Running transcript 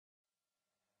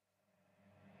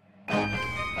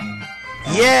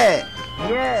Yeah.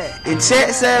 And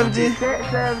Chat Savages,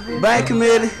 Bank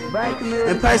Committee,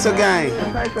 and Peso Gang.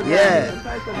 Yeah.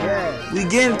 We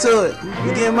getting to it.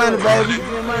 We getting money, baby.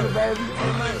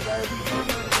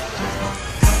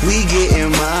 We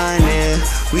getting money.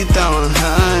 We throwing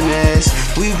hundreds.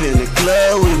 We been in the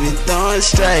club. We been throwing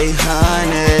straight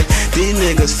hundreds. These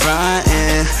niggas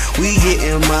frontin'. We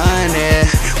getting money.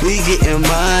 We getting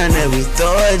money. We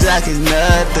throw it like it's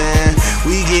nothing.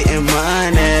 We getting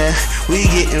money. We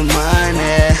getting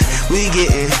money. We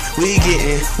getting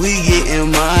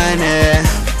money.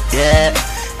 Yeah.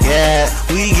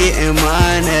 We getting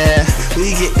money.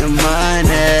 We getting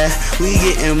money. We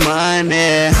getting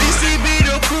money. BCB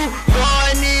the crew,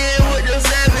 going in with the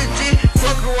Savage.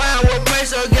 Fuck around with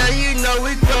Peso Gang, you know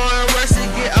we throwing rush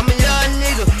again. I'm a young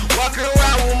nigga, walking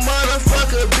around with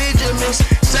motherfucker Benjamins.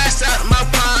 Shots out my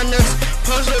partners,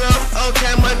 posted up on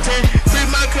camera 10. Free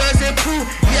my cousin Pooh,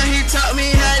 yeah, he taught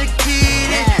me how to get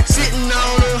it. Sitting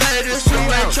on them haters who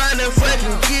ain't trying to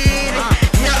fucking get it.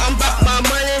 Yeah, I'm about my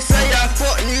money, so y'all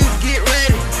fuck niggas get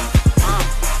ready.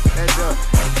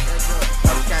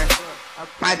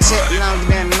 My check longer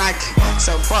than Nike,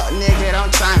 so fuck nigga,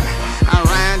 don't try me. I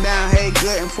ride down, hey,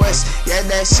 good and push, yeah,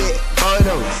 that shit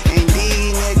photo. And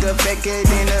these nigga faker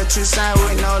than the true sign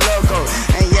with no logo.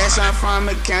 And yes, I'm from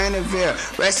McKinneyville,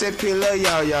 recipe Lil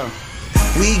Yo-Yo.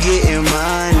 We getting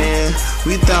money,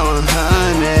 we throwing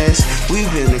hundreds. We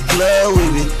been in the club, we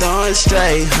been throwing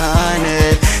straight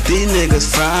hundreds. These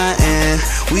niggas frontin',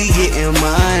 we getting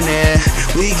money.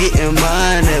 We getting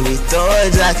money, we throw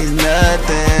it like it's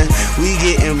nothing. We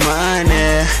getting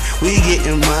money, we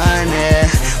getting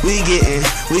money. We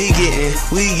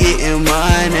getting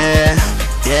money.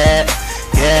 Yeah.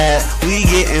 We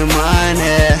getting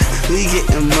money. We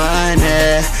getting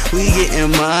money. We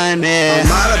getting money.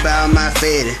 I'm all about my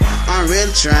fitty. I'm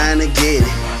really trying to get it.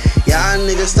 Y'all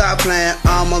niggas stop playing,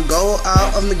 I'ma go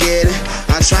out of Mageddon.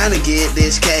 I'm trying to get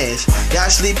this cash. Y'all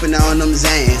sleeping on them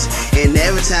Zans. And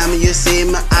every time you see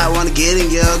me, I wanna get in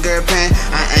your girl pants.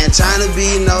 I ain't trying to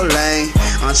be no lame.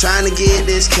 I'm trying to get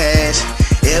this cash.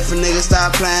 If a nigga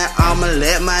stop playing, I'ma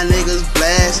let my niggas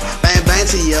blast. Bang bang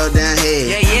to your damn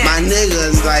head. My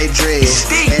niggas like dread.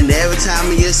 And every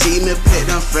time you see me, put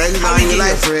them friends on you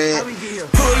like Fred.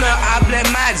 Pull up, I black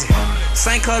magic.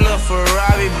 Same color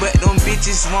Ferrari, but them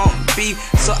bitches won't be.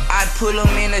 So I pull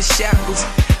them in the shackles.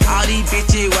 All these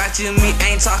bitches watching me,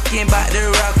 ain't talking about the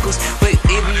rockers. But if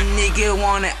a nigga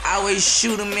want it, I always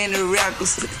shoot them in the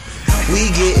rockers.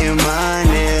 We getting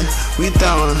money, we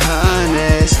throwing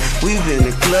hundreds. We been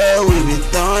in the club, we been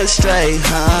throwing straight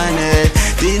hundreds.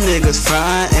 These niggas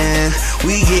frontin',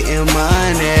 we getting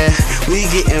money. We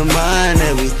getting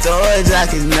money, we throw it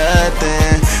like it's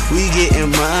nothing. We getting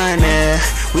money,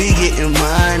 we getting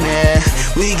money.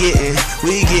 We getting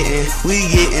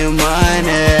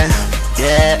money.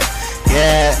 Yeah.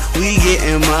 We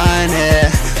getting money,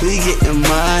 we getting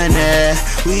money.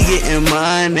 We getting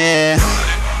money.